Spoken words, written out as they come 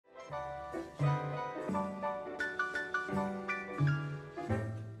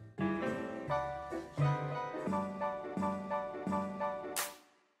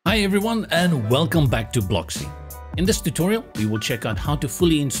Hi everyone and welcome back to Blocksy. In this tutorial, we will check out how to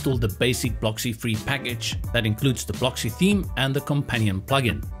fully install the basic Blocksy free package that includes the Blocksy theme and the companion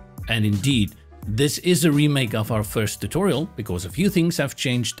plugin. And indeed, this is a remake of our first tutorial because a few things have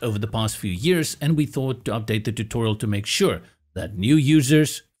changed over the past few years and we thought to update the tutorial to make sure that new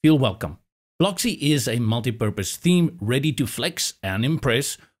users feel welcome. Blocksy is a multi-purpose theme ready to flex and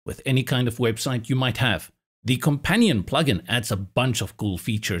impress with any kind of website you might have. The companion plugin adds a bunch of cool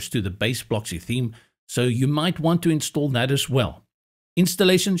features to the base Blocksy theme, so you might want to install that as well.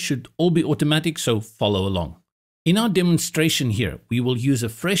 Installation should all be automatic, so follow along. In our demonstration here, we will use a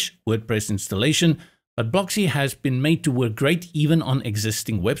fresh WordPress installation, but Blocksy has been made to work great even on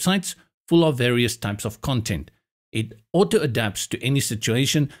existing websites full of various types of content. It auto-adapts to any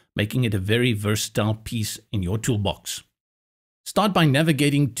situation, making it a very versatile piece in your toolbox. Start by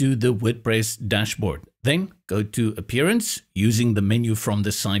navigating to the WordPress dashboard. Then go to Appearance using the menu from the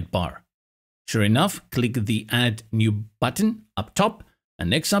sidebar. Sure enough, click the Add New button up top, and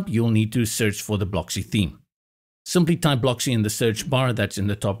next up you'll need to search for the Blocksy theme. Simply type Blocksy in the search bar that's in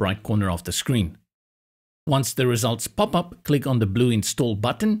the top right corner of the screen. Once the results pop up, click on the blue Install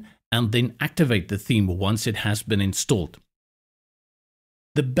button and then activate the theme once it has been installed.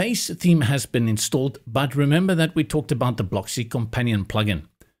 The base theme has been installed, but remember that we talked about the Blocksy companion plugin.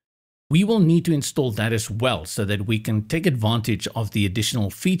 We will need to install that as well so that we can take advantage of the additional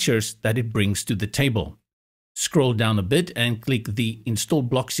features that it brings to the table. Scroll down a bit and click the Install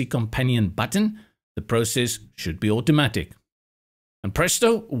Blocksy companion button. The process should be automatic. And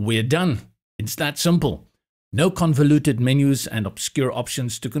presto, we're done. It's that simple. No convoluted menus and obscure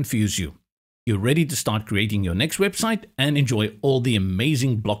options to confuse you. You're ready to start creating your next website and enjoy all the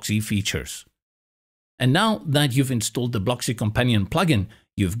amazing Blocksy features. And now that you've installed the Blocksy companion plugin,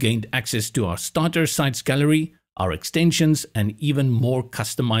 you've gained access to our starter sites gallery, our extensions, and even more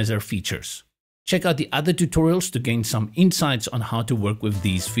customizer features. Check out the other tutorials to gain some insights on how to work with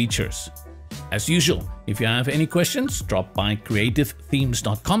these features. As usual, if you have any questions, drop by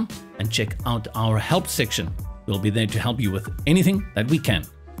creativethemes.com and check out our help section. We'll be there to help you with anything that we can.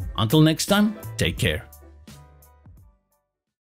 Until next time, take care.